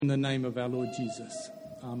In the name of our Lord Jesus.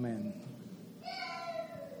 Amen.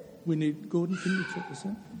 Gordon, can you check this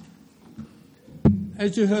out?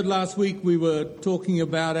 As you heard last week, we were talking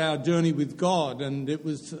about our journey with God, and it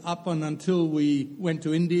was up and until we went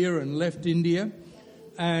to India and left India.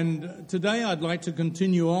 And today I'd like to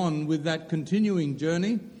continue on with that continuing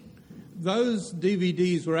journey. Those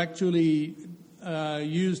DVDs were actually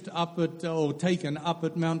taken up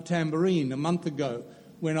at Mount Tamborine a month ago,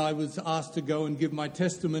 when I was asked to go and give my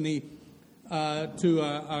testimony to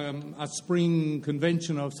a spring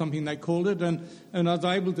convention of something they called it, and I was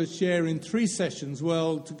able to share in 3 sessions.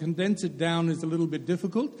 Well, to condense it down is a little bit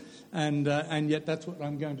difficult, and yet that's what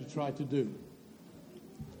I'm going to try to do.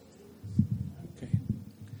 Okay.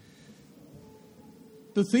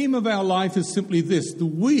 The theme of our life is simply this: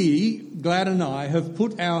 Glad and I, have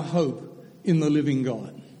put our hope in the living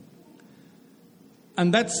God.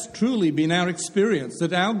 And that's truly been our experience,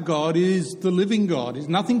 that our God is the living God. There's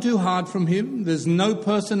nothing too hard from him. There's no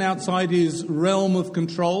person outside his realm of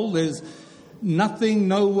control. There's nothing,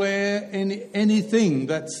 nowhere, anything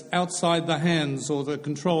that's outside the hands or the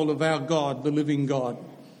control of our God, the living God.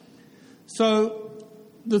 So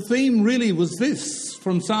the theme really was this,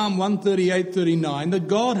 from Psalm 138:39, that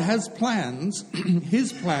God has plans,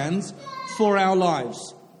 his plans for our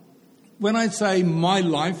lives. When I say my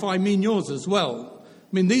life, I mean yours as well.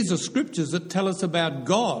 I mean, these are scriptures that tell us about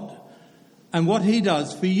God and what he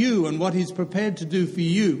does for you and what he's prepared to do for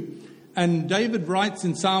you. And David writes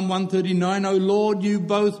in Psalm 139, "O Lord, you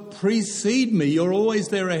both precede me," you're always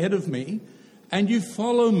there ahead of me, "and you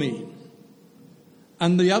follow me."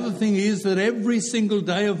 And the other thing is that every single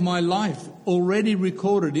day of my life already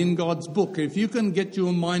recorded in God's book. If you can get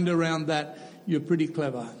your mind around that, you're pretty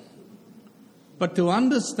clever. But to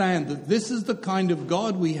understand that this is the kind of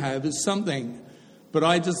God we have is something. But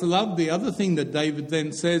I just love the other thing that David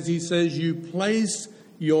then says. He says, "You place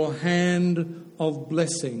your hand of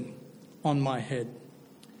blessing on my head."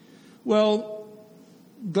 Well,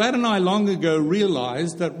 Glad and I long ago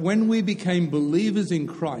realized that when we became believers in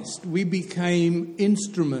Christ, we became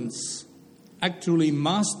instruments, actually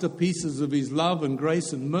masterpieces of his love and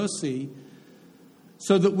grace and mercy,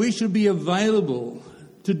 so that we should be available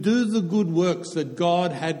to do the good works that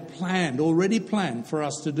God had already planned for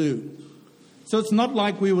us to do. So it's not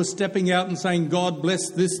like we were stepping out and saying, "God, bless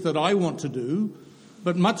this that I want to do,"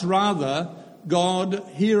 but much rather, "God,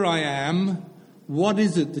 here I am. What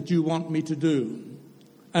is it that you want me to do?"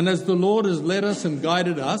 And as the Lord has led us and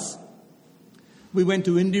guided us, we went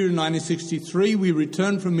to India in 1963. We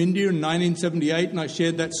returned from India in 1978, and I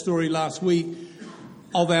shared that story last week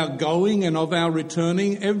of our going and of our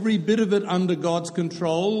returning, every bit of it under God's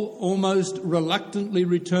control, almost reluctantly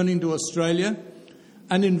returning to Australia.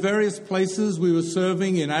 And in various places we were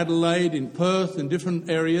serving, in Adelaide, in Perth, in different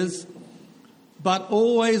areas. But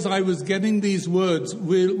always I was getting these words,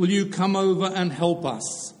 will you come over and help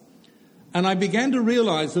us? And I began to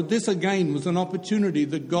realize that this again was an opportunity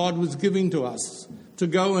that God was giving to us to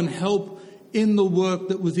go and help in the work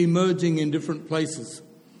that was emerging in different places.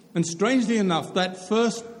 And strangely enough, that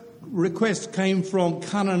first request came from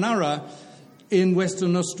Kununurra in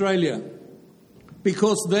Western Australia,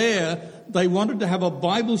 because there they wanted to have a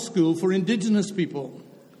Bible school for Indigenous people.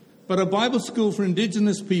 But a Bible school for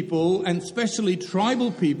Indigenous people, and especially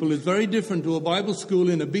tribal people, is very different to a Bible school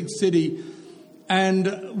in a big city. And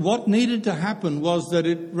what needed to happen was that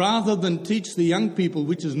rather than teach the young people,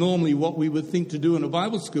 which is normally what we would think to do in a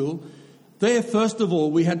Bible school, there, first of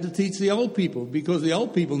all, we had to teach the old people, because the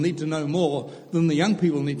old people need to know more than the young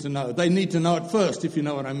people need to know. They need to know it first, if you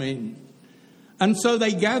know what I mean. And so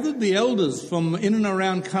they gathered the elders from in and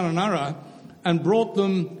around Kununurra and brought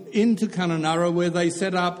them into Kununurra, where they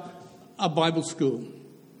set up a Bible school.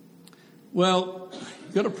 Well,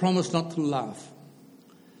 you've got to promise not to laugh.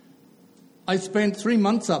 I spent 3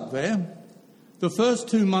 months up there. The first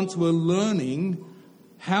 2 months were learning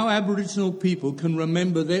how Aboriginal people can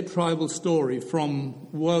remember their tribal story from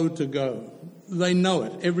woe to go. They know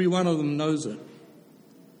it. Every one of them knows it.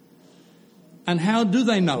 And how do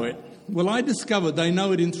they know it? Well, I discovered they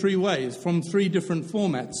know it in 3 ways, from 3 different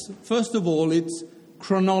formats. First of all, it's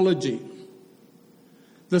chronology.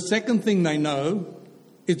 The second thing they know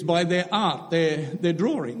is by their art, their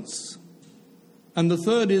drawings. And the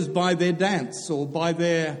third is by their dance, or by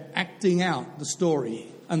their acting out the story.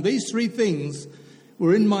 And these 3 things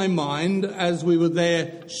were in my mind as we were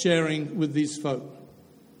there sharing with these folk.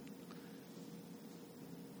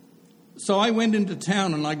 So I went into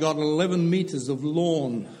town and I got 11 metres of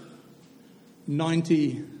lawn,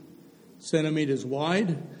 90 centimetres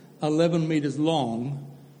wide, 11 metres long,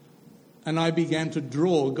 and I began to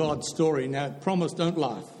draw God's story. Now, promise, don't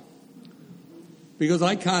laugh. because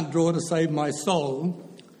I can't draw to save my soul.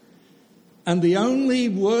 And the only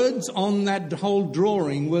words on that whole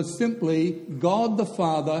drawing were simply God the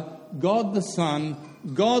Father, God the Son,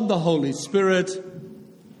 God the Holy Spirit.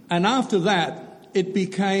 And after that, it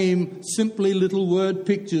became simply little word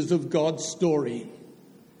pictures of God's story.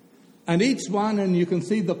 And each one, and you can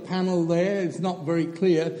see the panel there, it's not very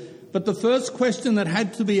clear, but the first question that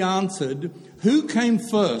had to be answered, who came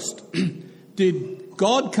first? Did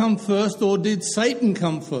God come first or did Satan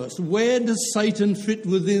come first? Where does Satan fit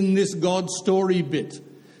within this God story bit?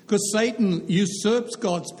 Because Satan usurps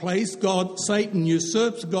God's place, Satan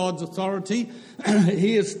usurps God's authority,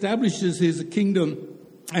 he establishes his kingdom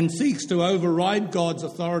and seeks to override God's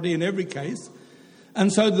authority in every case.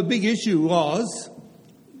 And so the big issue was,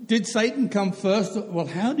 did Satan come first? Well,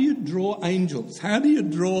 how do you draw angels? How do you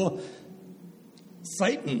draw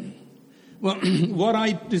Satan? Well, what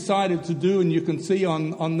I decided to do, and you can see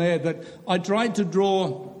on there that I tried to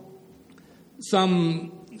draw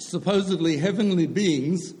some supposedly heavenly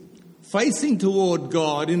beings facing toward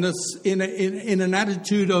God in an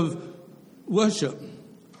attitude of worship.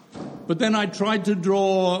 But then I tried to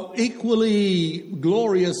draw equally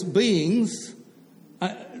glorious beings.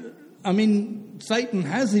 Satan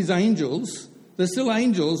has his angels. They're still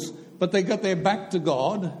angels, but they got their back to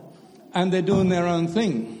God and they're doing their own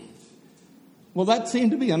thing. Well, that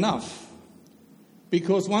seemed to be enough,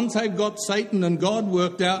 because once they've got Satan and God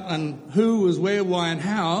worked out and who was where, why and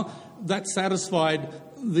how, that satisfied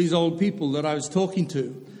these old people that I was talking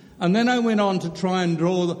to. And then I went on to try and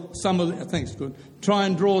draw some of the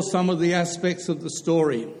aspects of the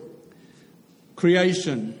story.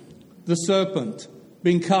 Creation, the serpent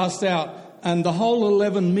being cast out, and the whole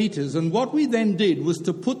 11 meters. And what we then did was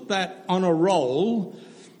to put that on a roll.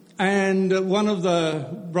 And one of the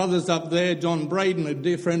brothers up there, John Braden, a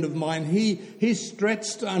dear friend of mine, he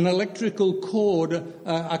stretched an electrical cord,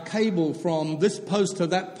 a cable from this post to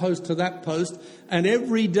that post to that post. And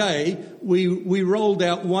every day we rolled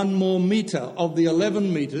out one more meter of the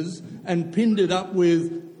 11 meters and pinned it up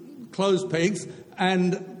with clothes pegs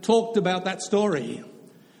and talked about that story.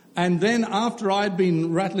 And then after I'd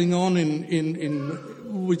been rattling on in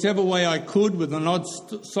whichever way I could with an odd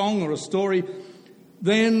song or a story,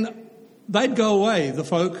 then they'd go away, the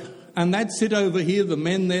folk, and they'd sit over here, the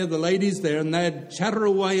men there, the ladies there, and they'd chatter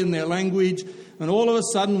away in their language. And all of a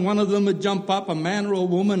sudden, one of them would jump up, a man or a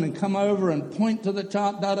woman, and come over and point to the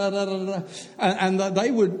chart, da-da-da-da-da. And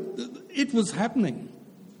it was happening.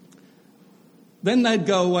 Then they'd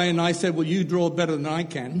go away, and I said, well, you draw better than I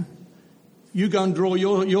can. You go and draw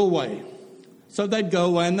your way. So they'd go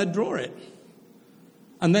away and they'd draw it.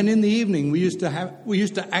 And then in the evening, we used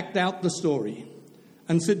to act out the story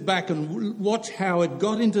and sit back and watch how it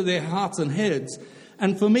got into their hearts and heads.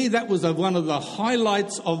 And for me, that was one of the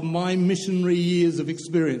highlights of my missionary years of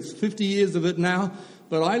experience. 50 years of it now,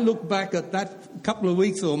 but I look back at that couple of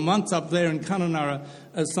weeks or months up there in Kununurra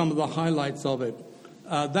as some of the highlights of it.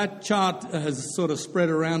 That chart has sort of spread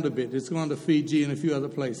around a bit. It's gone to Fiji and a few other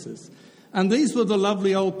places. And these were the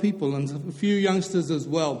lovely old people and a few youngsters as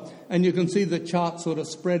well. And you can see the chart sort of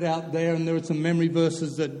spread out there, and there are some memory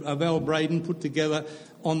verses that Val Braden put together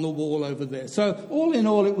on the wall over there. So all in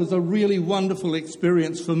all, it was a really wonderful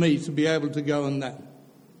experience for me to be able to go on that.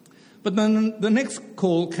 But then the next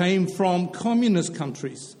call came from communist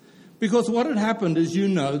countries. Because what had happened, as you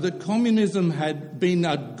know, that communism had been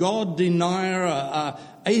a God denier, a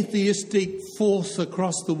atheistic force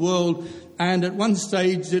across the world. And at one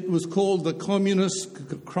stage it was called the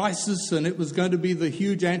communist crisis, and it was going to be the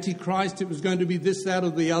huge antichrist. It was going to be this, that or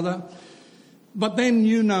the other. But then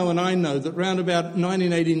you know and I know that around about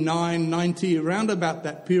 1989, 90, around about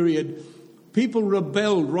that period, people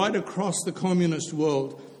rebelled right across the communist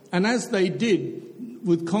world. And as they did,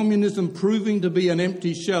 with communism proving to be an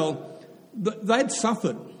empty shell, they'd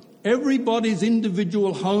suffered. Everybody's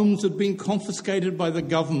individual homes had been confiscated by the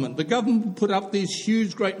government. The government put up these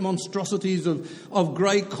huge, great monstrosities of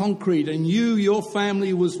grey concrete, and your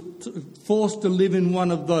family was forced to live in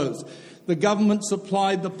one of those. The government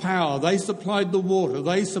supplied the power, they supplied the water,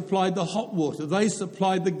 they supplied the hot water, they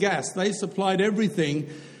supplied the gas, they supplied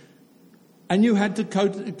everything. And you had to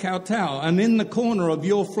kowtow. And in the corner of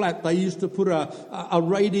your flat, they used to put a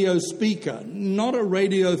radio speaker, not a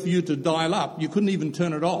radio for you to dial up. You couldn't even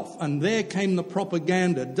turn it off. And there came the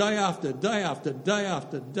propaganda, day after day after day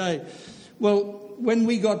after day. Well, when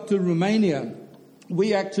we got to Romania,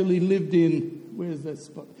 we actually lived in, where's that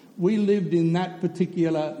spot? We lived in that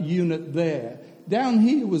particular unit there. Down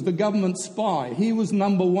here was the government spy. He was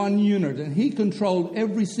number one unit, and he controlled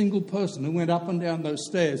every single person who went up and down those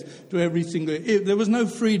stairs to every single... There was no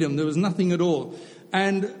freedom. There was nothing at all.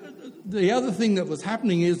 And the other thing that was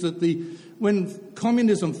happening is that when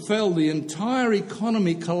communism fell, the entire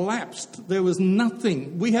economy collapsed. There was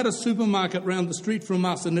nothing. We had a supermarket round the street from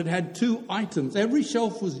us, and it had 2 items. Every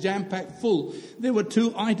shelf was jam-packed full. There were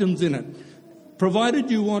 2 items in it. Provided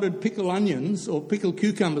you wanted pickled onions, or pickled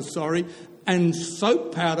cucumbers, and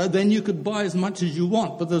soap powder, then you could buy as much as you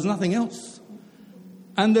want, but there's nothing else.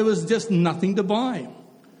 And there was just nothing to buy.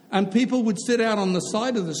 And people would sit out on the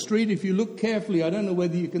side of the street. If you look carefully, I don't know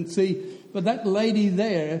whether you can see, but that lady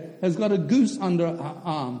there has got a goose under her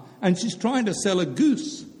arm, and she's trying to sell a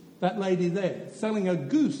goose, that lady there, selling a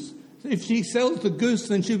goose. If she sells the goose,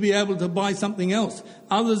 then she'll be able to buy something else.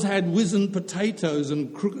 Others had wizened potatoes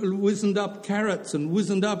and wizened up carrots and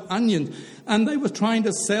wizened up onions. And they were trying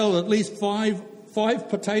to sell at least five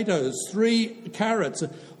potatoes, 3 carrots.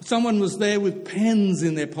 Someone was there with pens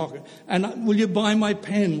in their pocket. And will you buy my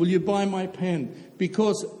pen? Will you buy my pen?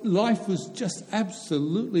 Because life was just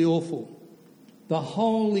absolutely awful. The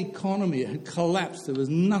whole economy had collapsed. There was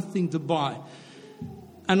nothing to buy.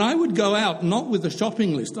 And I would go out, not with a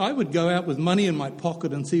shopping list. I would go out with money in my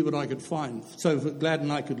pocket and see what I could find so that Glad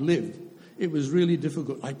and I could live. It was really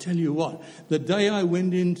difficult. I tell you what, the day I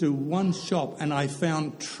went into one shop and I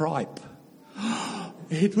found tripe,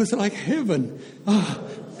 it was like heaven.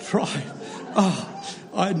 Tripe.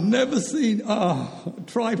 I'd never seen,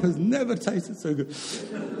 tripe has never tasted so good.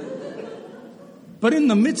 But in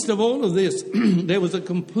the midst of all of this, there was a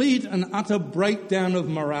complete and utter breakdown of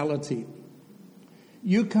morality.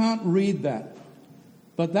 You can't read that.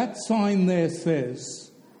 But that sign there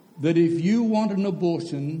says that if you want an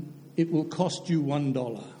abortion, it will cost you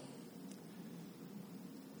 $1.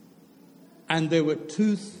 And there were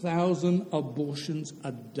 2,000 abortions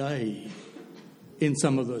a day in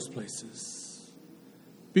some of those places.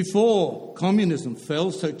 Before communism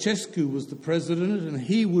fell, Ceausescu was the president, and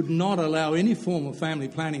he would not allow any form of family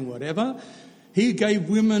planning, whatever. He gave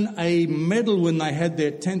women a medal when they had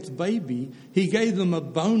their 10th baby. He gave them a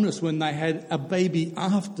bonus when they had a baby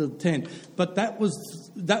after 10. But that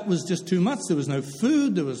was just too much. There was no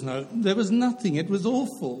food. There was nothing. It was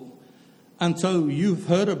awful. And so you've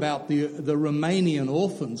heard about the Romanian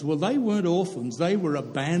orphans. Well, they weren't orphans. They were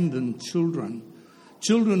abandoned children.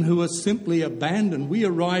 Children who were simply abandoned. We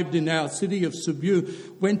arrived in our city of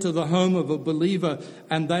Sibiu, went to the home of a believer,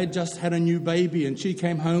 and they just had a new baby, and she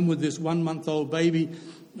came home with this 1-month-old baby.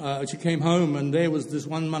 She came home, and there was this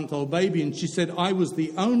 1-month-old baby, and she said, I was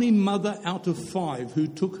the only mother out of 5 who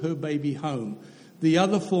took her baby home. The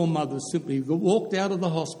other 4 mothers simply walked out of the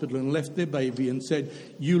hospital and left their baby and said,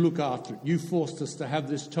 you look after it. You forced us to have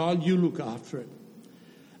this child. You look after it.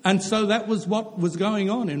 And so that was what was going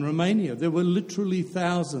on in Romania. There were literally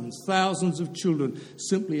thousands of children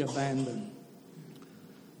simply abandoned.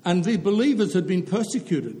 And the believers had been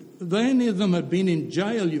persecuted. Many of them had been in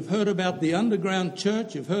jail. You've heard about the underground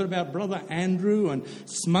church. You've heard about Brother Andrew and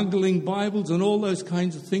smuggling Bibles and all those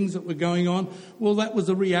kinds of things that were going on. Well, that was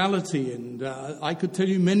a reality, and I could tell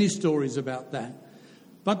you many stories about that.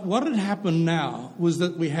 But what had happened now was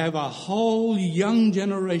that we have a whole young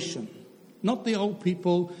generation, not the old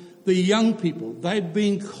people, the young people. They'd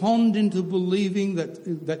been conned into believing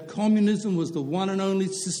that communism was the one and only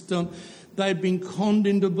system. They'd been conned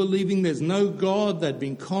into believing there's no God. They'd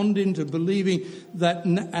been conned into believing that,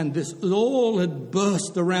 and this all had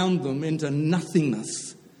burst around them into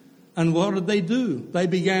nothingness. And what did they do? They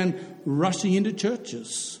began rushing into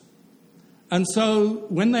churches. And so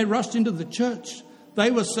when they rushed into the church, they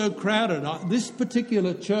were so crowded. This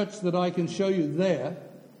particular church that I can show you there,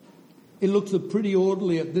 it looks pretty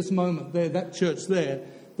orderly at this moment there, that church there.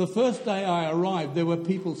 The first day I arrived, there were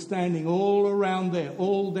people standing all around there,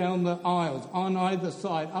 all down the aisles, on either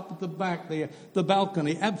side, up at the back there, the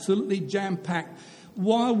balcony, absolutely jam-packed.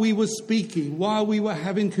 While we were speaking, while we were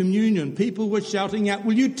having communion, people were shouting out,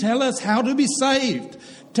 will you tell us how to be saved?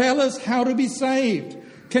 Tell us how to be saved.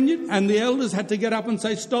 Can you? And the elders had to get up and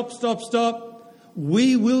say, stop.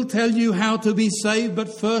 We will tell you how to be saved,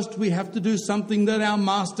 but first we have to do something that our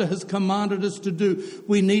Master has commanded us to do.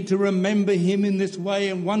 We need to remember him in this way,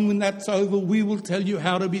 and when that's over, we will tell you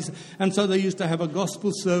how to be saved. And so they used to have a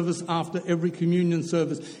gospel service after every communion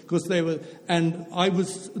service, because and I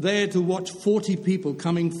was there to watch 40 people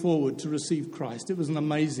coming forward to receive Christ. It was an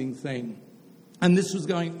amazing thing. And this was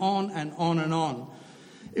going on and on and on.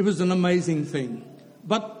 It was an amazing thing.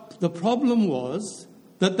 But the problem was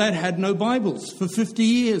that they'd had no Bibles. For 50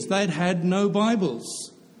 years, they'd had no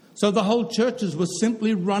Bibles. So the whole churches were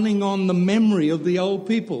simply running on the memory of the old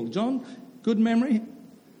people. John, good memory?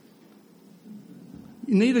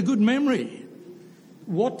 You need a good memory.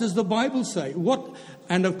 What does the Bible say?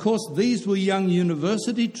 And of course, these were young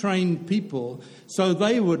university-trained people, so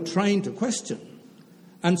they were trained to question.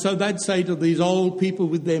 And so they'd say to these old people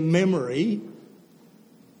with their memory,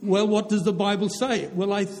 well, what does the Bible say?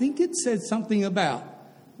 Well, I think it said something about,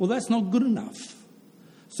 well, that's not good enough.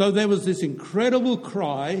 So there was this incredible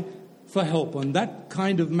cry for help, and that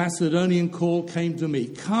kind of Macedonian call came to me.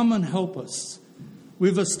 Come and help us.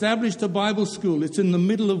 We've established a Bible school. It's in the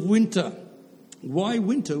middle of winter. Why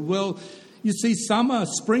winter? Well, you see,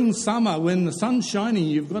 spring, summer, when the sun's shining,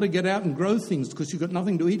 you've got to get out and grow things because you've got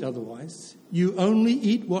nothing to eat otherwise. You only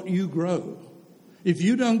eat what you grow. If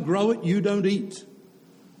you don't grow it, you don't eat.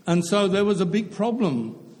 And so there was a big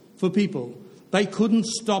problem for people. They couldn't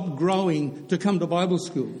stop growing to come to Bible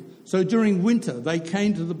school. So during winter, they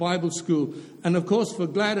came to the Bible school. And of course, for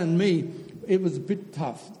Glad and me, it was a bit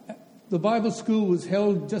tough. The Bible school was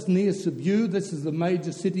held just near Cebu. This is the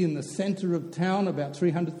major city in the centre of town, about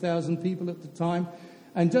 300,000 people at the time.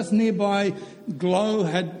 And just nearby, Glow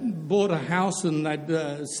had bought a house and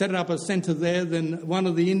they'd set up a centre there. Then one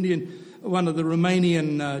of the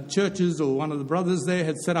Romanian churches, or one of the brothers there,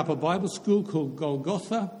 had set up a Bible school called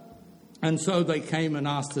Golgotha. And so they came and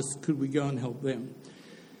asked us, could we go and help them?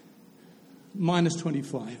 Minus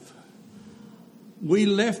 25. We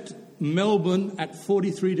left Melbourne at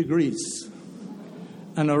 43 degrees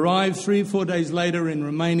and arrived 3 or 4 days later in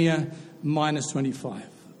Romania, minus 25.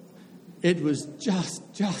 It was just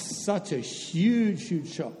such a huge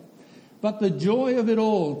shock. But the joy of it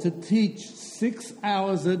all, to teach 6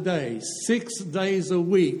 hours a day, 6 days a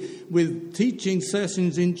week, with teaching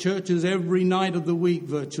sessions in churches every night of the week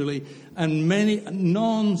virtually, and many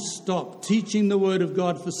non-stop teaching the Word of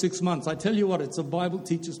God for 6 months. I tell you what, it's a Bible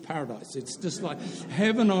teacher's paradise. It's just like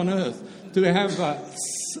heaven on earth to have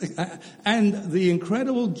and the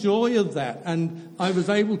incredible joy of that. And I was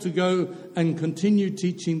able to go and continue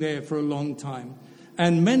teaching there for a long time.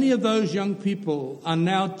 And many of those young people are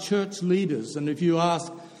now church leaders. And if you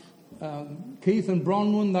ask Keith and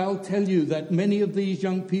Bronwyn, they'll tell you that many of these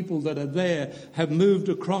young people that are there have moved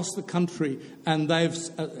across the country and they've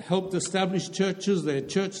helped establish churches. They're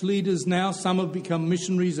church leaders now. Some have become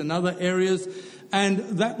missionaries in other areas. And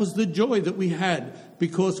that was the joy that we had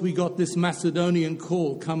because we got this Macedonian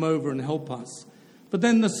call, come over and help us. But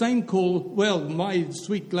then the same call, well, my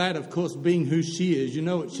sweet Glad, of course, being who she is, you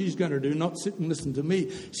know what she's going to do, not sit and listen to me.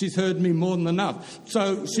 She's heard me more than enough.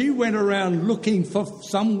 So she went around looking for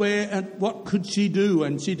somewhere and what could she do,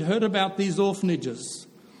 and she'd heard about these orphanages.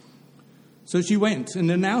 So she went, and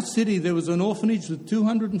in our city there was an orphanage with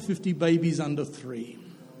 250 babies under 3.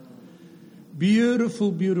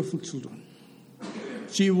 Beautiful, beautiful children.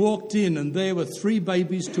 She walked in and there were 3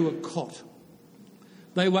 babies to a cot.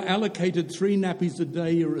 They were allocated 3 nappies a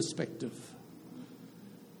day irrespective.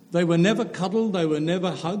 They were never cuddled, they were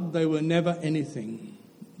never hugged, they were never anything.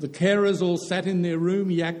 The carers all sat in their room,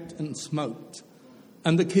 yacked and smoked,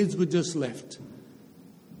 and the kids were just left.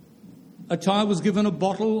 A child was given a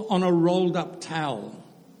bottle on a rolled-up towel.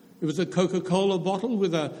 It was a Coca-Cola bottle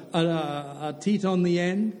with a teat on the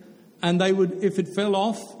end, and they would, if it fell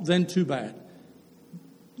off, then too bad.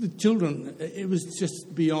 The children, it was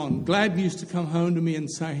just beyond. Glad used to come home to me and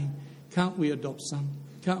say, can't we adopt some?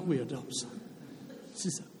 Can't we adopt some? She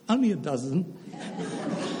said, only a dozen.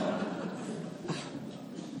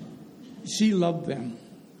 She loved them.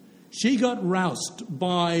 She got roused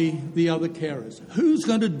by the other carers. Who's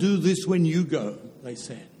going to do this when you go? They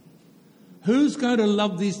said. Who's going to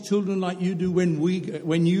love these children like you do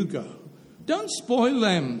when you go? Don't spoil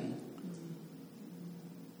them.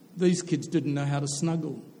 These kids didn't know how to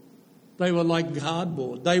snuggle. They were like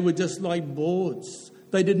cardboard. They were just like boards.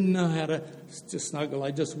 They didn't know how to just snuggle.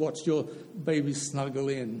 I just watched your baby snuggle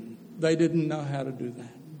in. They didn't know how to do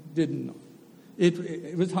that. Didn't know.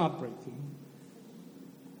 It was heartbreaking.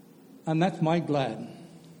 And that's my Glad.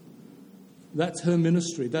 That's her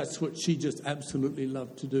ministry. That's what she just absolutely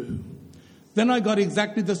loved to do. Then I got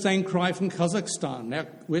exactly the same cry from Kazakhstan. Now,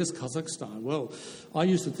 where's Kazakhstan? Well, I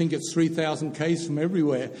used to think it's 3,000 k's from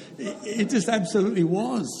everywhere. It just absolutely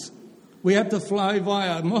was. We had to fly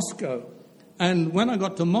via Moscow. And when I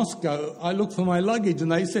got to Moscow, I looked for my luggage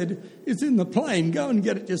and they said, it's in the plane, go and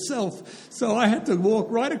get it yourself. So I had to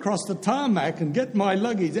walk right across the tarmac and get my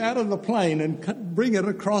luggage out of the plane and bring it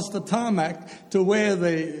across the tarmac to where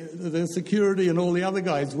the security and all the other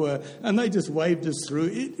guys were. And they just waved us through.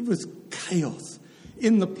 It was chaos.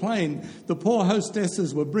 In the plane, the poor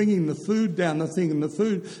hostesses were bringing the food down the thing and the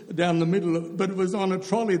food down the middle, but it was on a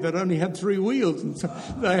trolley that only had 3 wheels, and so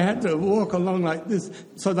they had to walk along like this.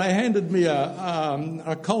 So they handed me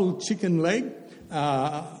a cold chicken leg,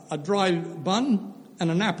 a dry bun,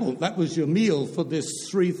 and an apple. That was your meal for this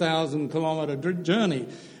 3,000-kilometre journey.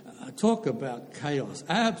 Talk about chaos,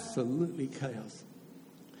 absolutely chaos.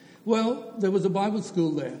 Well, there was a Bible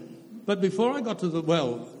school there. But before I got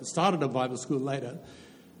to started a Bible school later,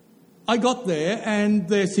 I got there and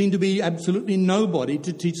there seemed to be absolutely nobody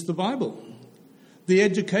to teach the Bible. The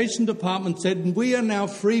education department said, we are now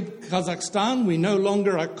free Kazakhstan, we no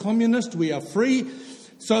longer are communist, we are free.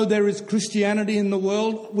 So there is Christianity in the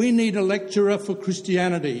world. We need a lecturer for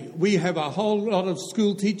Christianity. We have a whole lot of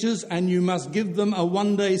school teachers and you must give them a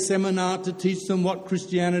one-day seminar to teach them what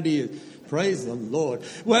Christianity is. Praise the Lord.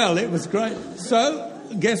 Well, it was great. So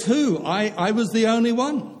guess who? I was the only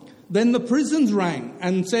one. Then the prisons rang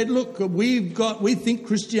and said, look, we think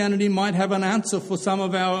Christianity might have an answer for some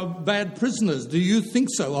of our bad prisoners. Do you think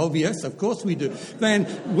so? Oh, yes, of course we do. Then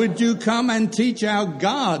would you come and teach our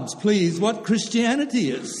guards, please, what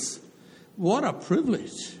Christianity is? What a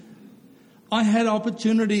privilege. I had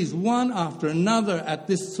opportunities one after another at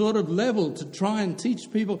this sort of level to try and teach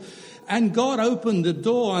people. And God opened the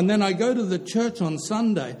door, and then I go to the church on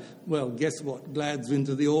Sunday. Well, guess what? Glad's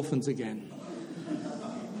into the orphans again.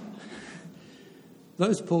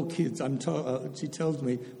 Those poor kids, she tells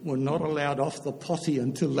me, were not allowed off the potty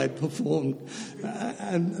until they'd performed.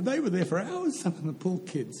 And they were there for hours, some of the poor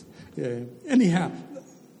kids. Yeah. Anyhow,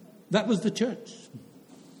 that was the church.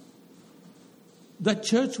 That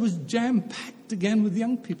church was jam-packed again with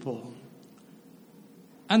young people.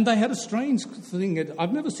 And they had a strange thing.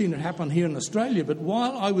 I've never seen it happen here in Australia, but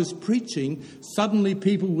while I was preaching, suddenly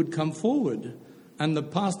people would come forward. And the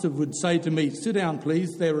pastor would say to me, sit down,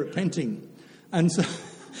 please, they're repenting. And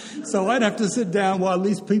so I'd have to sit down while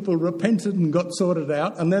these people repented and got sorted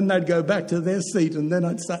out, and then they'd go back to their seat, and then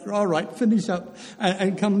I'd say, all right, finish up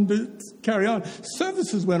and come and carry on.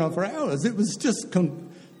 Services went on for hours. It was just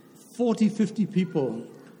 40, 50 people.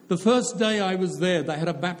 The first day I was there, they had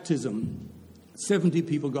a baptism. 70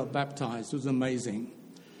 people got baptized. It was amazing.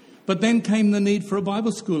 But then came the need for a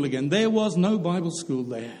Bible school again. There was no Bible school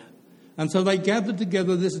there. And so they gathered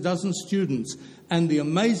together this dozen students. And the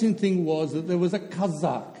amazing thing was that there was a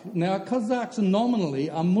Kazakh. Now, Kazakhs nominally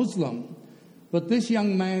are Muslim. But this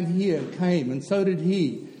young man here came, and so did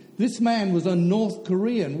he. This man was a North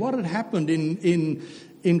Korean. What had happened in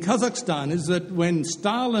Kazakhstan is that when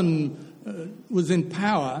Stalin was in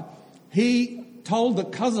power, he told the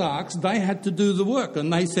Kazakhs they had to do the work.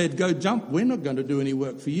 And they said, go jump, we're not going to do any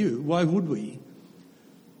work for you. Why would we?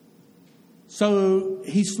 So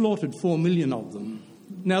he slaughtered 4 million of them.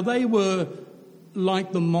 Now, they were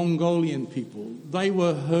like the Mongolian people. They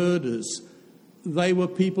were herders. They were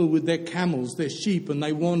people with their camels, their sheep, and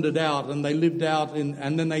they wandered out and they lived out,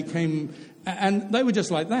 and then they came, and they were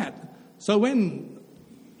just like that. So when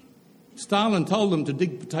Stalin told them to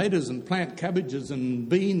dig potatoes and plant cabbages and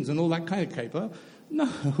beans and all that kind of caper, no,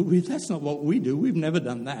 that's not what we do. We've never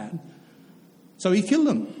done that. So he killed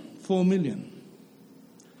them, 4 million.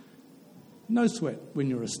 No sweat when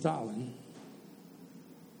you're a Stalin.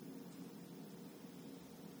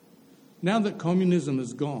 Now that communism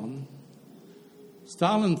is gone,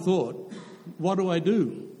 Stalin thought, what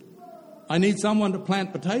do? I need someone to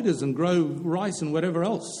plant potatoes and grow rice and whatever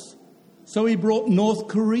else. So he brought North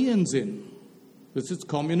Koreans in. Because it's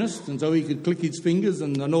communist, and so he could click his fingers,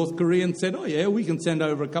 and the North Koreans said, oh yeah, we can send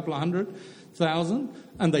over a couple of 100,000.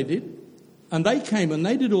 And they did. And they came and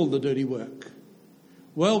they did all the dirty work.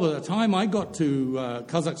 Well, by the time I got to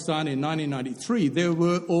Kazakhstan in 1993, there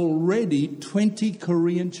were already 20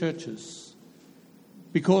 Korean churches.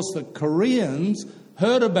 Because the Koreans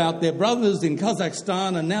heard about their brothers in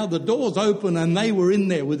Kazakhstan, and now the doors open, and they were in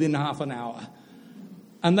there within half an hour.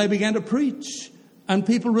 And they began to preach, and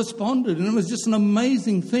people responded. And it was just an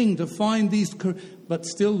amazing thing to find these... But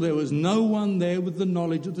still, there was no one there with the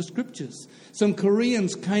knowledge of the Scriptures. Some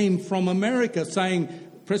Koreans came from America saying...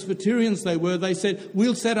 Presbyterians they said,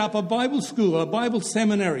 we'll set up a Bible school, a Bible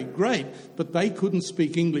seminary. Great. But they couldn't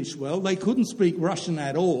speak English well. They couldn't speak Russian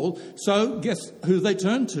at all. So guess who they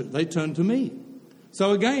turned to? They turned to me.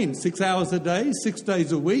 So again, 6 hours a day, 6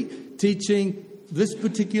 days a week, teaching this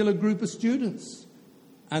particular group of students.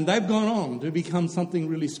 And they've gone on to become something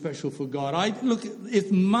really special for God.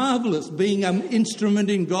 It's marvelous being an instrument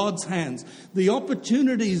in God's hands. The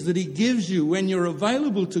opportunities that He gives you when you're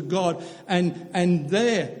available to God, and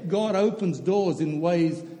there God opens doors in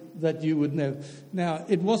ways that you would never. Now,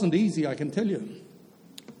 it wasn't easy, I can tell you.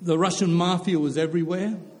 The Russian mafia was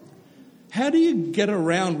everywhere. How do you get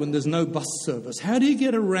around when there's no bus service? How do you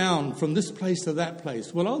get around from this place to that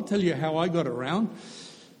place? Well, I'll tell you how I got around.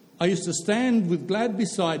 I used to stand with Glad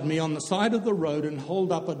beside me on the side of the road and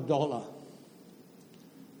hold up $1.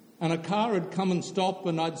 and a car would come and stop,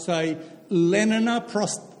 and I'd say, Lenina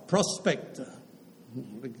Prospector.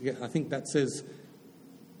 I think that says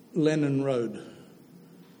Lennon Road.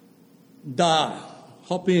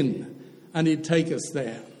 Hop in. And he'd take us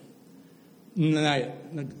there. No,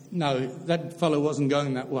 that fellow wasn't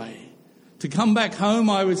going that way. To come back home,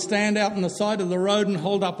 I would stand out on the side of the road and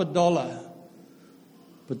hold up $1.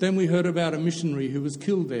 But then we heard about a missionary who was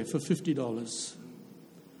killed there for $50.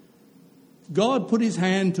 God put his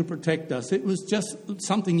hand to protect us. It was just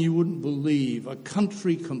something you wouldn't believe. A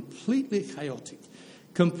country completely chaotic,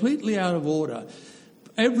 completely out of order.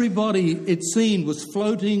 Everybody, it seemed, was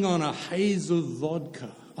floating on a haze of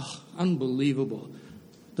vodka. Oh, unbelievable.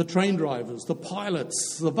 The train drivers, the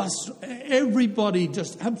pilots, the bus, everybody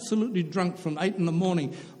just absolutely drunk from 8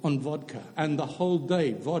 a.m. on vodka. And the whole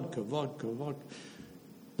day, vodka.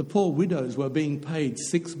 The poor widows were being paid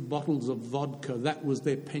 6 bottles of vodka. That was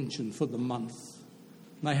their pension for the month.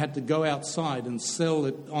 They had to go outside and sell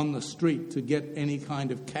it on the street to get any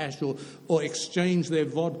kind of cash, or exchange their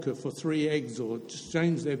vodka for 3 eggs, or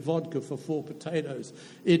exchange their vodka for 4 potatoes.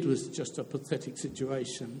 It was just a pathetic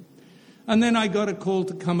situation. And then I got a call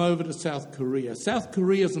to come over to South Korea. South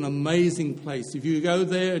Korea is an amazing place. If you go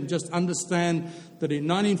there and just understand that in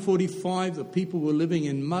 1945 the people were living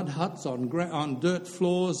in mud huts on dirt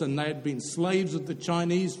floors, and they had been slaves of the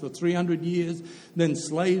Chinese for 300 years, then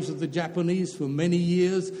slaves of the Japanese for many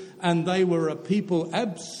years, and they were a people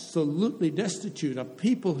absolutely destitute, a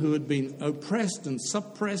people who had been oppressed and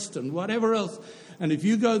suppressed and whatever else. And if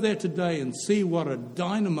you go there today and see what a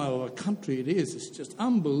dynamo of a country it is, it's just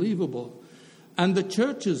unbelievable. And the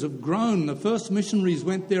churches have grown. The first missionaries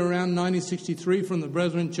went there around 1963 from the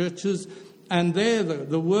Brethren churches. And there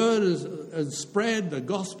the word has spread, the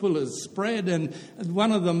gospel has spread. And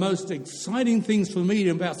one of the most exciting things for me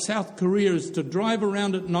about South Korea is to drive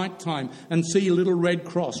around at night time and see a little red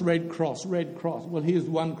cross, red cross, red cross. Well, here's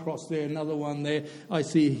one cross there, another one there. I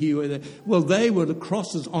see a here, there. Well, they were the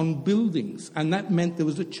crosses on buildings. And that meant there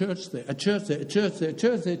was a church there, a church there, a church there, a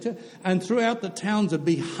church there, a church. And throughout the towns there'd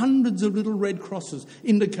be hundreds of little red crosses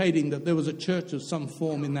indicating that there was a church of some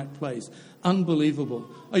form in that place. Unbelievable.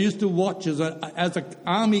 I used to watch as an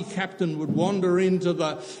army captain would wander into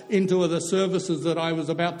the services that I was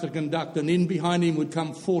about to conduct, and in behind him would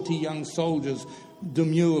come 40 young soldiers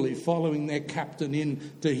demurely following their captain in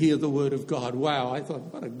to hear the word of God. Wow, I thought,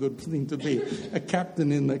 what a good thing to be, a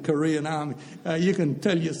captain in the Korean army. You can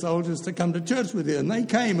tell your soldiers to come to church with you. And they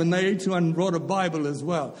came, and they each one brought a Bible as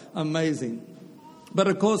well. Amazing. But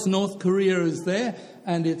of course, North Korea is there,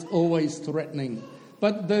 and it's always threatening.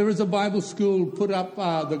 But there is a Bible school put up,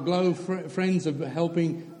 the Glow Friends of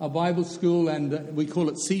helping a Bible school, and we call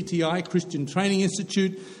it CTI, Christian Training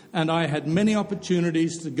Institute. And I had many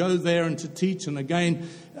opportunities to go there and to teach. And again,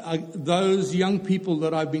 those young people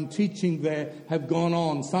that I've been teaching there have gone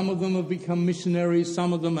on. Some of them have become missionaries.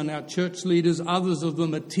 Some of them are now church leaders. Others of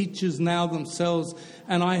them are teachers now themselves.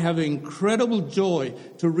 And I have incredible joy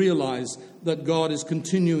to realize that God is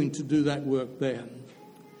continuing to do that work there.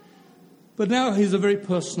 But now here's a very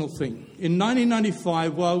personal thing. In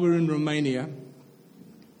 1995, while we were in Romania,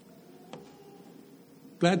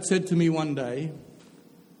 Glad said to me one day,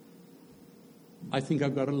 I think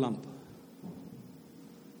I've got a lump.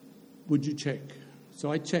 Would you check?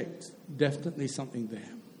 So I checked. Definitely something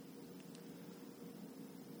there.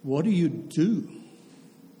 What do you do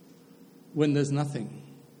when there's nothing?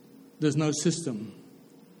 There's no system.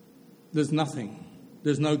 There's nothing.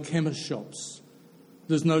 There's no chemist shops.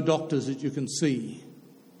 There's no doctors that you can see.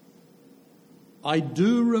 I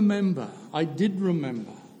did remember,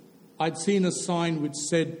 I'd seen a sign which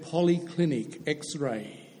said Polyclinic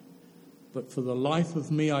X-ray, but for the life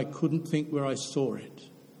of me, I couldn't think where I saw it.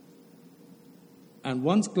 And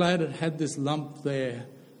once Glad had this lump there,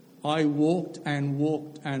 I walked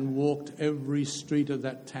every street of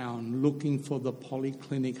that town, looking for the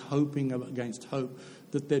polyclinic, hoping against hope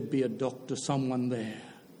that there'd be a doctor, someone there.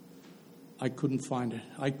 I couldn't find it.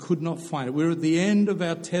 I could not find it. We're at the end of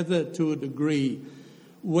our tether to a degree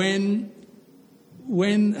when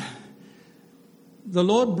the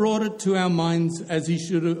Lord brought it to our minds, as we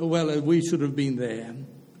should have been there,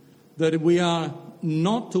 that we are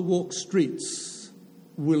not to walk streets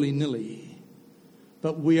willy-nilly,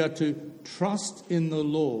 but we are to trust in the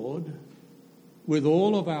Lord with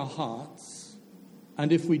all of our hearts.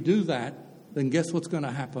 And if we do that, then guess what's going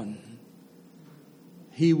to happen?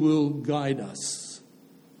 He will guide us.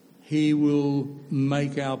 He will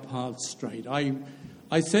make our paths straight.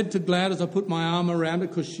 I said to Glad as I put my arm around her,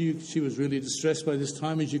 because she was really distressed by this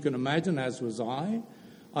time, as you can imagine, as was I.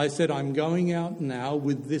 I said, I'm going out now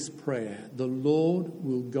with this prayer. The Lord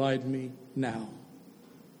will guide me now.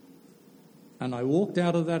 And I walked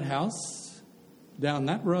out of that house, down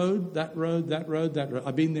that road.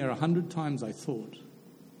 I've been there 100 times, I thought.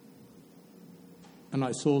 And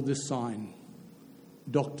I saw this sign,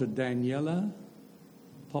 Dr. Daniela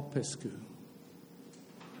Popescu,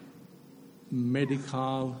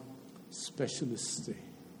 medical specialist.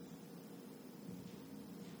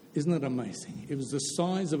 Isn't it amazing? It was the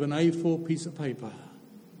size of an A4 piece of paper.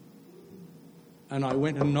 And I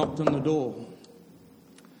went and knocked on the door.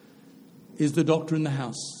 Is the doctor in the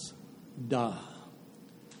house? Da.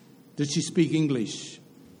 Does she speak English?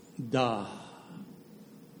 Da.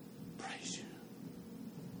 Praise you.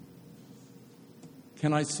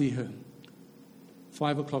 Can I see her?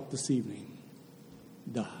 5 o'clock this evening.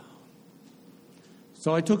 Da.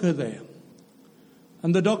 So I took her there.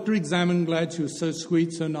 And the doctor examined, glad she was so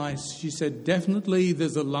sweet, so nice. She said, definitely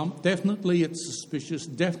there's a lump. Definitely it's suspicious.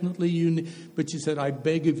 Definitely But she said, I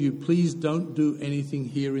beg of you, please don't do anything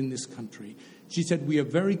here in this country. She said, we are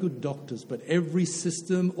very good doctors, but every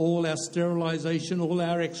system, all our sterilization, all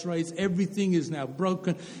our x-rays, everything is now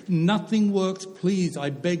broken. Nothing works. Please, I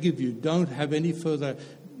beg of you, don't have any further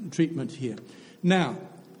treatment here. Now,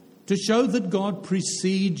 to show that God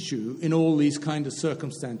precedes you in all these kind of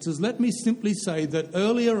circumstances, let me simply say that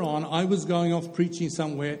earlier on I was going off preaching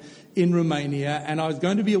somewhere in Romania and I was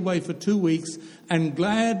going to be away for 2 weeks, and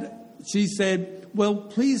glad she said, well,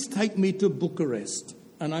 please take me to Bucharest.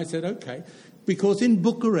 And I said, okay, because in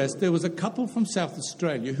Bucharest there was a couple from South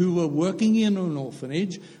Australia who were working in an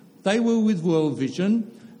orphanage. They were with World Vision,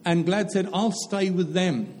 and Glad said, I'll stay with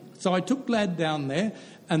them. So I took Glad down there.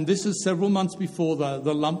 And this is several months before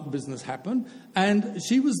the lump business happened. And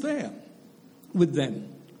she was there with them.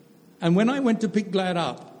 And when I went to pick Glad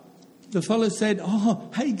up, the fellow said, oh,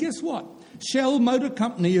 hey, guess what? Shell Motor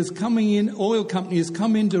Company is coming in, oil company has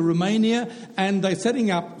come into Romania, and they're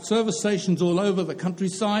setting up service stations all over the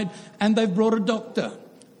countryside, and they've brought a doctor.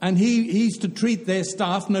 And he's to treat their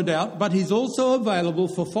staff, no doubt, but he's also available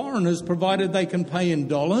for foreigners, provided they can pay in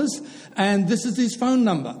dollars. And this is his phone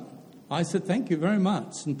number. I said, thank you very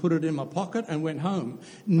much, and put it in my pocket and went home,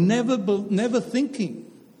 never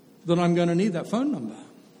thinking that I'm going to need that phone number.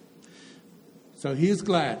 So here's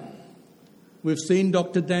Glad. We've seen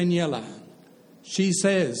Dr. Daniela. She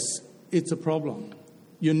says it's a problem.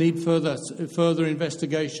 You need further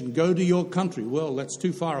investigation. Go to your country. Well, that's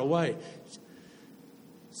too far away.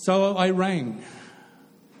 So I rang.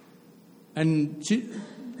 And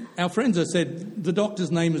our friends have said, the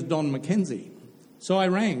doctor's name is Don McKenzie. So I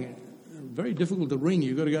rang. Very difficult to ring.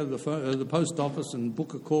 You've got to go to the post office and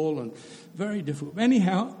book a call, and very difficult.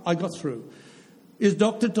 Anyhow, I got through. Is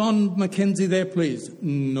Dr. Don McKenzie there, please?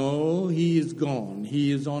 No, he is gone.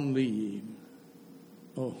 He is on leave.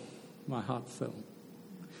 Oh, my heart fell.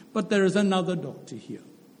 But there is another doctor here.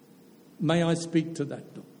 May I speak to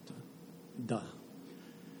that doctor? Duh.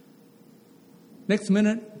 Next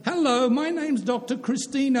minute, hello, my name's Dr.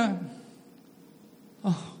 Christina.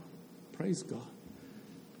 Oh, praise God.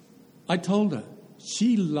 I told her.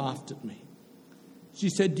 She laughed at me. She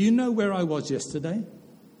said, do you know where I was yesterday?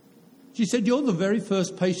 She said, you're the very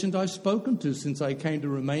first patient I've spoken to since I came to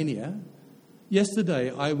Romania.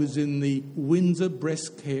 Yesterday, I was in the Windsor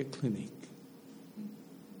Breast Care Clinic.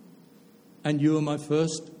 And you were my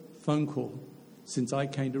first phone call since I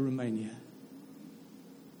came to Romania.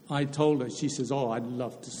 I told her, she says, oh, I'd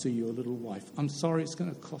love to see your little wife. I'm sorry, it's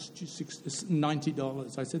going to cost you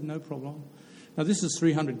 $90. I said, no problem. Now, this is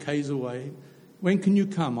 300 k's away. When can you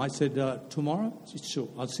come? I said, tomorrow? She said, sure,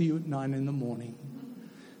 I'll see you at 9 in the morning.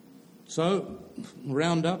 So,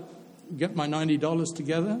 round up, get my $90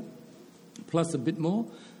 together, plus a bit more,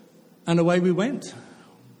 and away we went.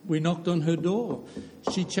 We knocked on her door.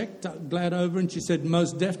 She checked Glad over and she said,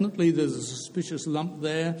 most definitely there's a suspicious lump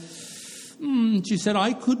there. She said,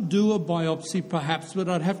 I could do a biopsy perhaps, but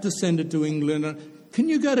I'd have to send it to England. Can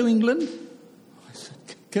you go to England? I said,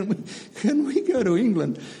 can we go to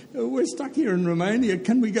England? We're stuck here in Romania.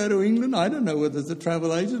 Can we go to England? I don't know whether there's a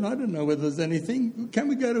travel agent. I don't know whether there's anything. Can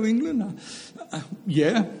we go to England?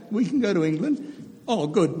 Yeah, we can go to England. Oh,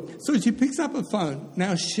 good. So she picks up a phone.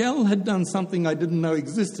 Now, Shell had done something I didn't know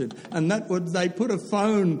existed, and that was they put a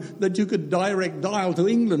phone that you could direct dial to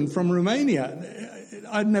England from Romania.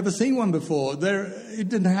 I'd never seen one before. It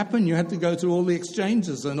didn't happen. You had to go through all the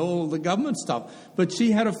exchanges and all the government stuff. But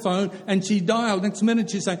she had a phone and she dialed. Next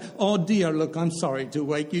minute she'd say, oh dear, look, I'm sorry to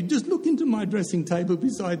wake you. Just look into my dressing table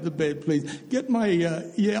beside the bed, please. Get my,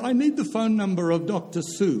 I need the phone number of Dr.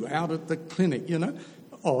 Sue out at the clinic, you know.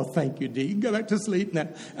 Oh, thank you, dear. You can go back to sleep now.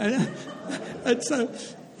 And so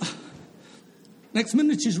Next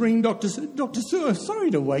minute she's ringing Dr. Sue,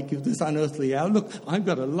 sorry to wake you this unearthly hour. Look, I've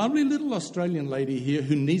got a lovely little Australian lady here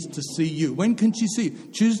who needs to see you. When can she see you?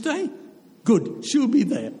 Tuesday? Good, she'll be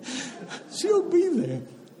there. She'll be there.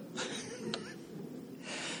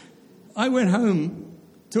 I went home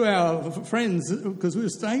to our friends, because we were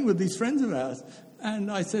staying with these friends of ours,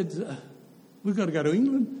 and I said, we've got to go to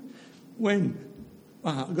England. When?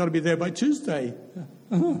 I've got to be there by Tuesday.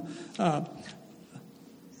 How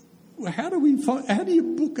do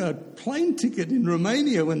you book a plane ticket in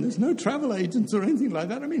Romania when there's no travel agents or anything like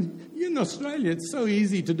that? I mean, in Australia, it's so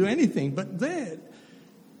easy to do anything, but there.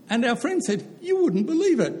 And our friend said, you wouldn't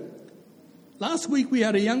believe it. Last week we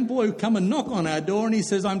had a young boy come and knock on our door, and he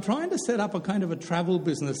says, I'm trying to set up a kind of a travel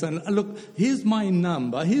business, and look, here's my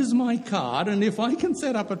number, here's my card, and if I can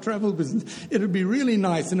set up a travel business, it'll be really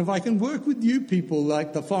nice, and if I can work with you people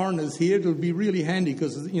like the foreigners here, it'll be really handy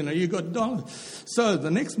because, you got dollars. So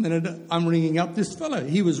the next minute I'm ringing up this fellow.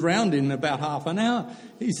 He was round in about half an hour.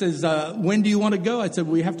 He says, when do you want to go? I said,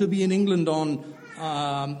 we have to be in England on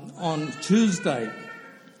Tuesday.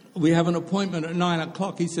 We have an appointment at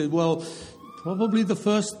 9:00. He said, well, probably the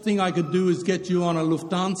first thing I could do is get you on a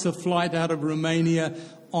Lufthansa flight out of Romania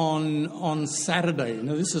on Saturday.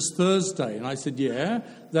 Now, this is Thursday. And I said, yeah,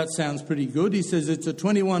 that sounds pretty good. He says, it's a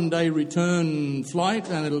 21-day return flight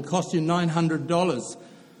and it'll cost you $900.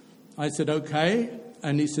 I said, okay.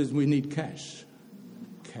 And he says, we need cash.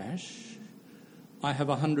 Cash? I have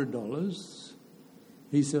 $100.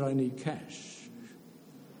 He said, I need cash.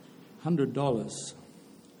 $100.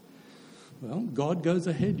 Well, God goes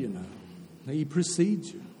ahead, He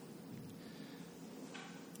precedes you.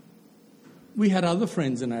 We had other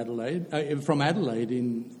friends in Adelaide, from Adelaide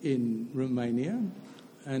in Romania,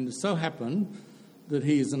 and it so happened that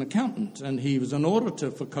he is an accountant, and he was an auditor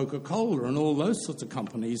for Coca-Cola and all those sorts of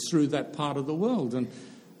companies through that part of the world.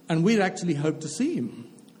 And we'd actually hoped to see him.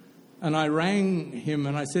 And I rang him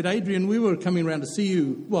and I said, Adrian, we were coming around to see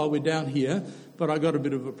you while we're down here, but I got a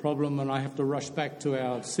bit of a problem and I have to rush back to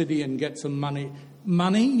our city and get some money.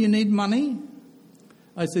 Money? You need money?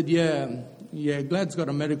 I said, yeah, Glad's got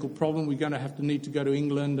a medical problem. We're going to have to need to go to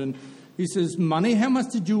England. And he says, money? How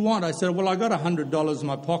much did you want? I said, well, I got $100 in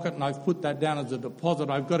my pocket and I've put that down as a deposit.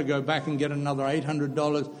 I've got to go back and get another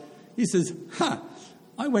 $800. He says,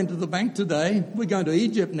 I went to the bank today. We're going to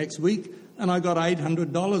Egypt next week. And I got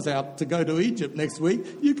 $800 out to go to Egypt next week.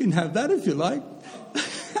 You can have that if you like.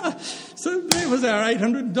 So there was our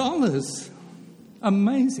 $800.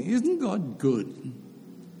 Amazing. Isn't God good?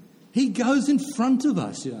 He goes in front of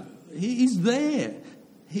us, He's there.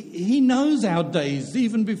 He knows our days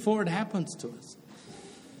even before it happens to us.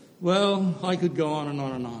 Well, I could go on and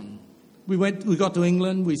on and on. We got to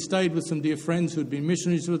England. We stayed with some dear friends who'd been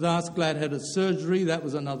missionaries with us. Glad had a surgery. That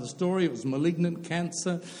was another story. It was malignant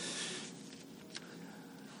cancer.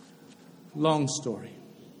 Long story.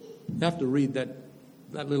 You have to read that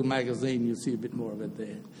little magazine. You'll see a bit more of it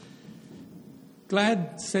there.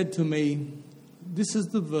 Glad said to me, this is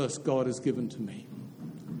the verse God has given to me.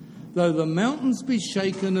 Though the mountains be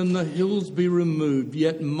shaken and the hills be removed,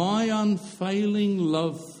 yet my unfailing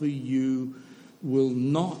love for you will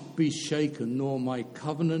not be shaken, nor my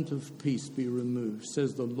covenant of peace be removed,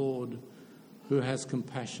 says the Lord who has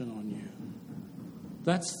compassion on you.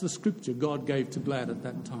 That's the scripture God gave to Glad at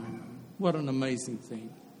that time. What an amazing thing.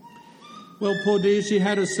 Well, poor dear, she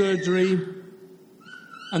had a surgery,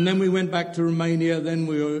 and then we went back to Romania. Then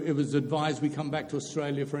it was advised we come back to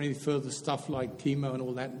Australia for any further stuff like chemo and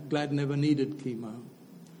all that. Glad never needed chemo.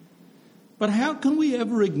 But how can we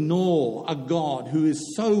ever ignore a God who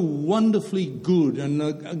is so wonderfully good, and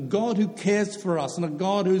a God who cares for us, and a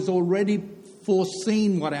God who's already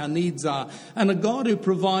foreseen what our needs are, and a God who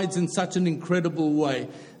provides in such an incredible way?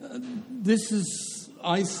 This is,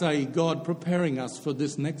 I say, God preparing us for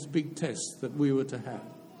this next big test that we were to have.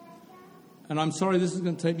 And I'm sorry, this is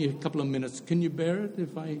going to take me a couple of minutes. Can you bear it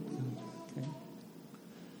if I... Okay.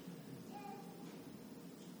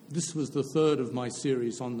 This was the third of my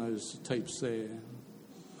series on those tapes there.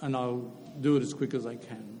 And I'll do it as quick as I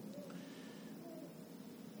can.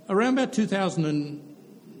 Around about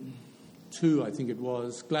 2002, I think it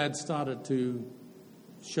was, Glad started to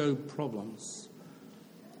show problems.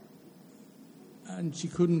 And she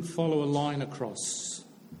couldn't follow a line across.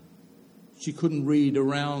 She couldn't read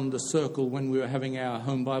around the circle when we were having our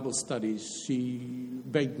home Bible studies. She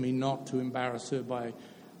begged me not to embarrass her by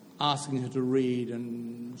asking her to read,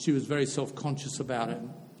 and she was very self-conscious about it.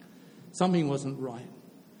 Something wasn't right.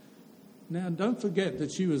 Now, don't forget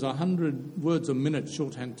that she was 100 words a minute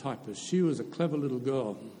shorthand typist. She was a clever little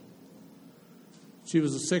girl. She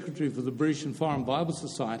was a secretary for the British and Foreign Bible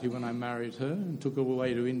Society when I married her and took her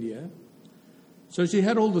away to India. So she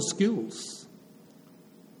had all the skills.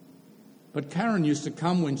 But Karen used to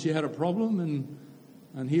come when she had a problem,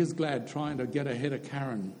 and here's Glad trying to get ahead of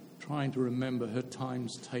Karen, trying to remember her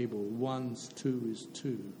times table. 1 2 is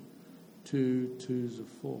 2. 2 2s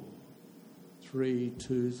are 4. 3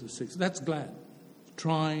 2s are 6. That's Glad,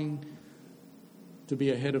 trying to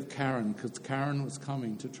be ahead of Karen, because Karen was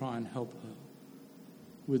coming to try and help her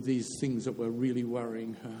with these things that were really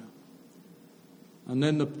worrying her. And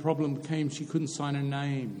then the problem came, she couldn't sign her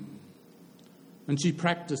name. And she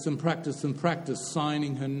practiced and practiced and practiced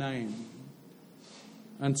signing her name.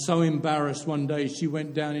 And so embarrassed, one day she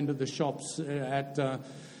went down into the shops at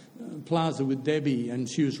Plaza with Debbie, and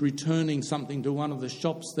she was returning something to one of the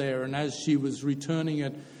shops there. And as she was returning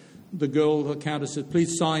it, the counter said,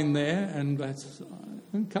 "Please sign there." And Glad says,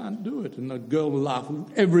 "I can't do it." And the girl laughed.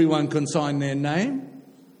 "Everyone can sign their name."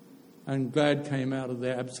 And Glad came out of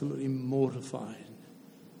there absolutely mortified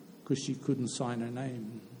because she couldn't sign her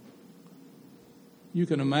name. You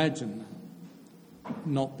can imagine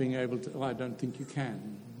not being able to, I don't think you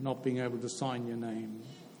can, not being able to sign your name.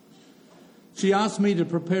 She asked me to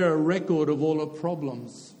prepare a record of all her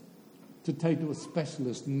problems to take to a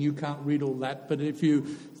specialist, and you can't read all that, but if you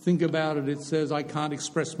think about it, it says, I can't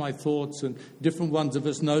express my thoughts, and different ones of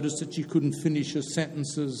us noticed that she couldn't finish her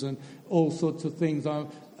sentences and all sorts of things.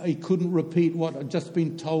 I couldn't repeat what had just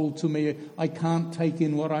been told to me. I can't take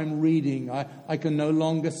in what I'm reading. I can no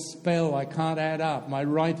longer spell. I can't add up. My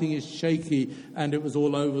writing is shaky, and it was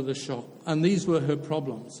all over the shop. And these were her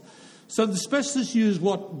problems. So the specialists use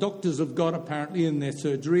what doctors have got apparently in their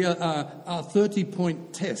surgery, a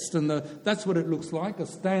 30-point test, and that's what it looks like, a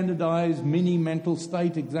standardised mini mental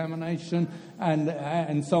state examination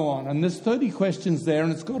and so on. And there's 30 questions there,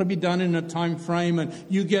 and it's got to be done in a time frame, and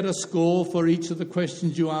you get a score for each of the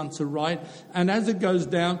questions you answer right. And as it goes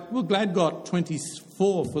down, well, Glad got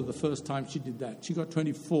 24 for the first time she did that. She got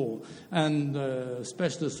 24. And the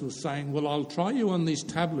specialist was saying, well, I'll try you on these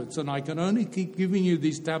tablets, and I can only keep giving you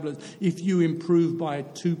these tablets if you improve by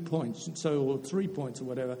 2 points, or 3 points or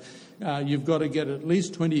whatever. You've got to get at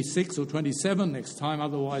least 26 or 27 next time,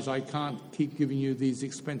 otherwise I can't keep giving you these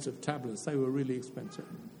expensive tablets. They were really expensive.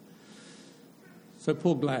 So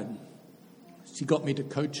poor Glad, she got me to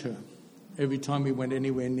coach her every time we went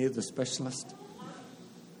anywhere near the specialist.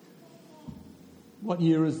 What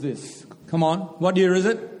year is this? Come on, what year is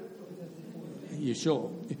it? You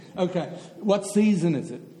sure? Okay, what season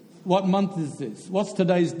is it? What month is this? What's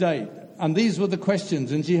today's date? And these were the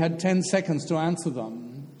questions, and she had 10 seconds to answer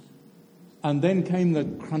them. And then came the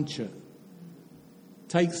cruncher.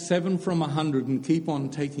 Take 7 from 100 and keep on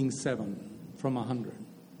taking 7 from 100.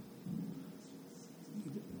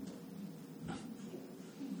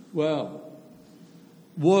 Well,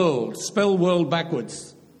 world, spell world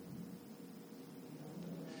backwards.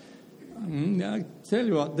 I tell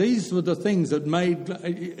you what, these were the things that made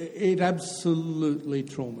it absolutely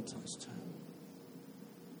traumatized her.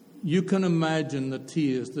 You can imagine the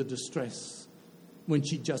tears, the distress, when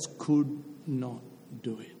she just could not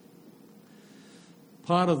do it.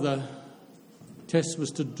 Part of the test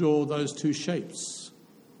was to draw those 2 shapes.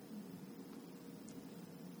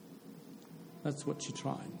 That's what she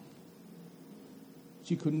tried.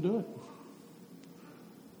 She couldn't do it.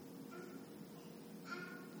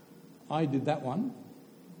 I did that one.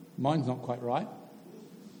 Mine's not quite right.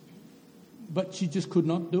 But she just could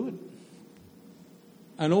not do it.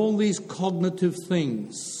 And all these cognitive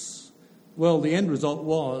things, well, the end result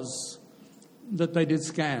was that they did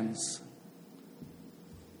scans.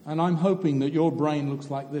 And I'm hoping that your brain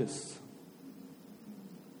looks like this.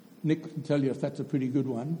 Nick can tell you if that's a pretty good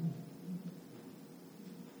one.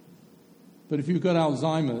 But if you've got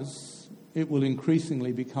Alzheimer's, it will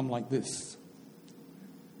increasingly become like this,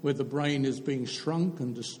 where the brain is being shrunk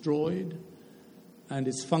and destroyed and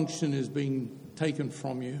its function is being taken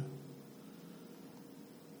from you.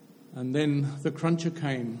 And then the cruncher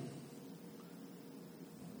came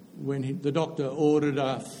when the doctor ordered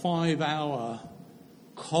a 5-hour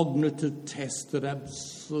cognitive test that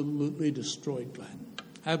absolutely destroyed Glad.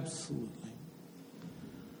 Absolutely.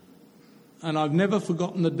 And I've never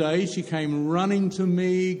forgotten the day she came running to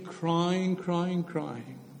me, crying.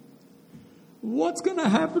 What's going to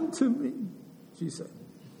happen to me? She said.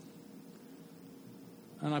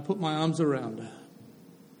 And I put my arms around her.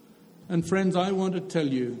 And friends, I want to tell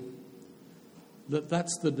you that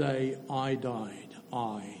that's the day I died.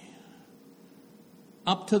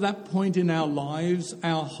 Up to that point in our lives,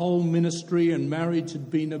 our whole ministry and marriage had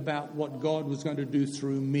been about what God was going to do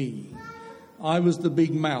through me. I was the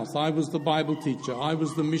big mouth. I was the Bible teacher. I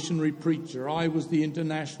was the missionary preacher. I was the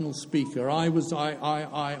international speaker. I.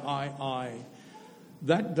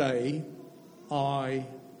 That day, I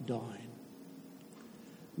died.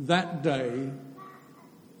 That day,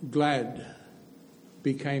 glad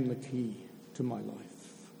became the key to my life.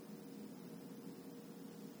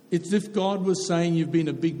 It's as if God was saying, you've been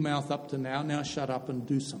a big mouth up to now shut up and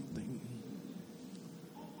do something.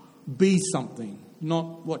 Be something,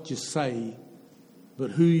 not what you say,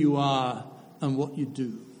 but who you are and what you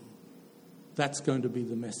do. That's going to be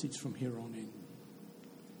the message from here on in.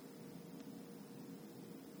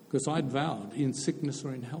 Because I'd vowed, in sickness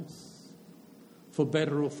or in health, for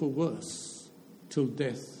better or for worse, till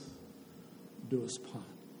death do us part.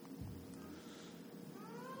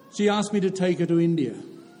 She asked me to take her to India.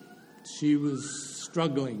 She was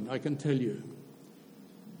struggling, I can tell you.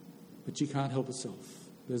 But she can't help herself.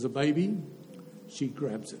 There's a baby, she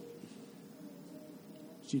grabs it.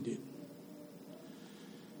 She did.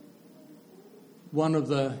 One of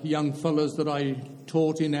the young fellows that I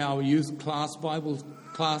taught in our youth class, Bible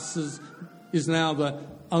classes, is now the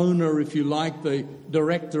owner, if you like, the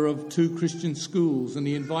director of 2 Christian schools, and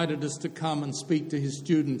he invited us to come and speak to his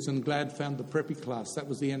students, and glad found the preppy class. That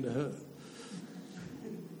was the end of her.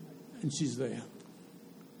 And she's there.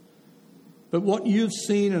 But what you've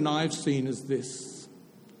seen and I've seen is this.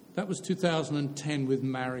 That was 2010 with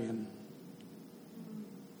Marion.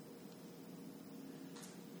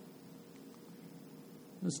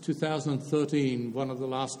 It was 2013, one of the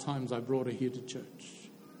last times I brought her here to church.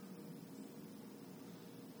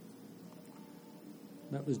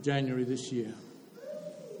 That was January this year.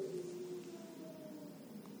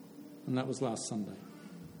 And that was last Sunday.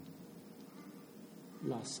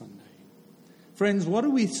 Last Sunday. Friends, what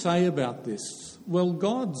do we say about this? Well,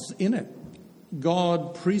 God's in it.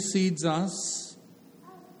 God precedes us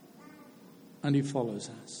and he follows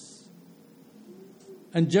us.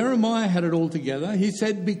 And Jeremiah had it all together. He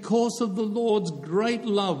said, because of the Lord's great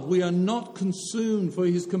love, we are not consumed, for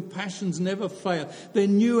his compassions never fail. They're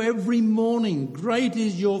new every morning. Great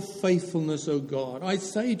is your faithfulness, O God. I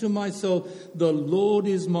say to myself, the Lord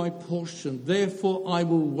is my portion. Therefore, I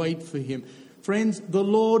will wait for him. Friends, the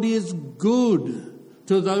Lord is good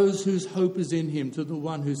to those whose hope is in him, to the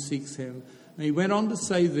one who seeks him. And he went on to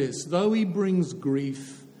say this, though he brings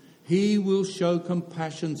grief, he will show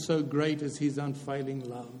compassion so great as his unfailing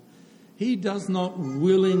love. He does not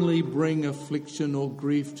willingly bring affliction or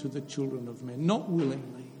grief to the children of men. Not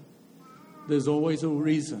willingly. There's always a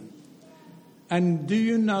reason. And do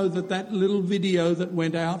you know that little video that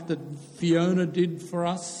went out that Fiona did for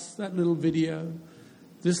us, that little video,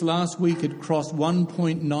 this last week it crossed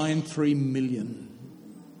 1.93 million.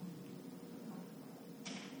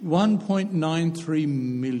 1.93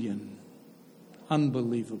 million.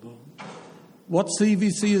 Unbelievable. What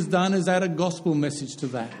CVC has done is add a gospel message to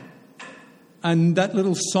that. And that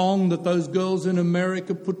little song that those girls in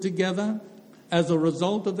America put together, as a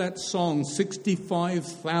result of that song,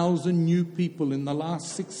 65,000 new people in the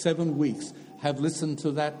last 6-7 weeks have listened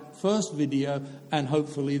to that first video, and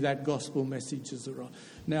hopefully that gospel message is around.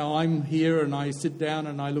 Now I'm here and I sit down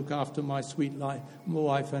and I look after my sweet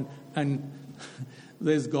wife and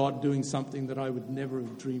there's God doing something that I would never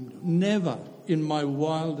have dreamed of. Never in my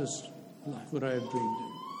wildest life would I have dreamed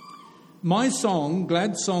of. My song,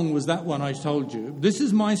 glad song, was that one I told you. This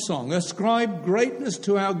is my song. Ascribe greatness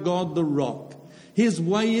to our God, the rock. His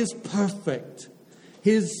way is perfect.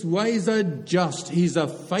 His ways are just. He's a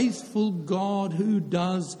faithful God who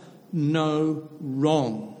does no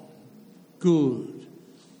wrong. Good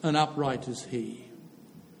and upright is he.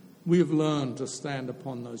 We have learned to stand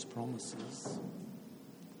upon those promises.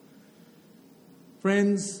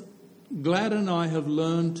 Friends, Glad and I have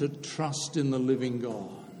learned to trust in the living God.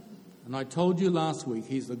 And I told you last week,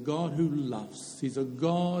 he's a God who loves. He's a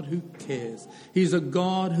God who cares. He's a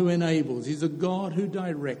God who enables. He's a God who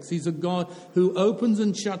directs. He's a God who opens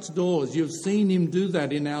and shuts doors. You've seen him do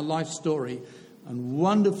that in our life story. And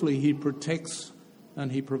wonderfully, he protects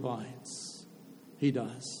and he provides. He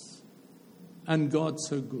does. And God's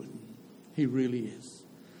so good. He really is.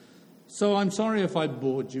 So I'm sorry if I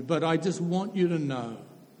bored you, but I just want you to know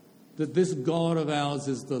that this God of ours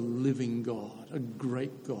is the living God, a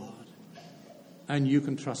great God. And you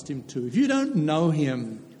can trust him too. If you don't know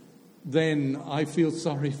him, then I feel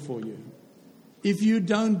sorry for you. If you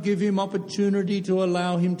don't give him opportunity to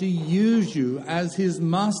allow him to use you as his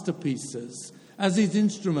masterpieces, as his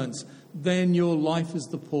instruments, then your life is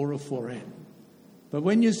the poorer for it. But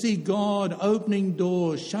when you see God opening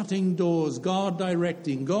doors, shutting doors, God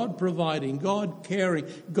directing, God providing, God caring,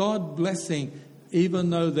 God blessing, even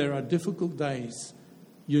though there are difficult days,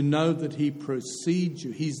 you know that he precedes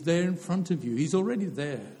you. He's there in front of you. He's already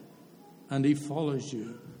there. And he follows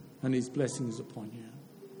you. And his blessing is upon you.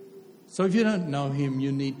 So if you don't know him,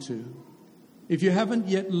 you need to. If you haven't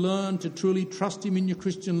yet learned to truly trust him in your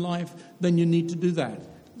Christian life, then you need to do that.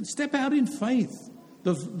 Step out in faith.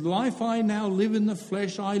 The life I now live in the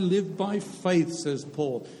flesh, I live by faith, says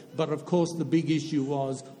Paul. But of course, the big issue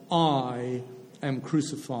was, I am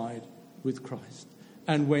crucified with Christ.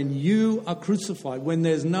 And when you are crucified, when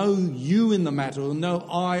there's no you in the matter, or no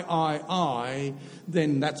I,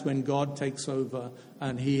 then that's when God takes over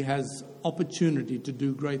and he has opportunity to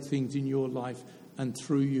do great things in your life and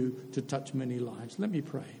through you to touch many lives. Let me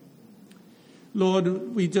pray.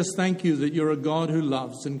 Lord, we just thank you that you're a God who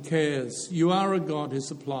loves and cares. You are a God who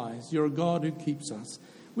supplies. You're a God who keeps us.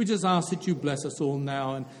 We just ask that you bless us all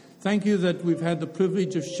now, and thank you that we've had the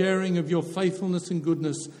privilege of sharing of your faithfulness and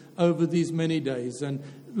goodness over these many days. And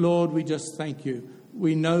Lord, we just thank you.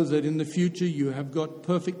 We know that in the future you have got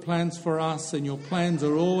perfect plans for us, and your plans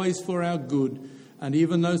are always for our good. And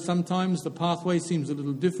even though sometimes the pathway seems a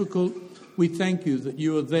little difficult, we thank you that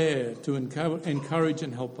you are there to encourage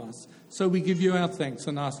and help us. So we give you our thanks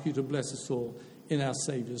and ask you to bless us all in our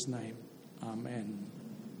Saviour's name. Amen.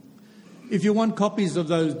 If you want copies of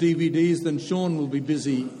those DVDs, then Sean will be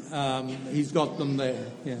busy. He's got them there.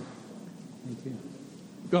 Yeah. Thank you.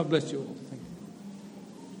 God bless you all. Thank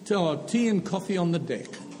you. Tea and coffee on the deck.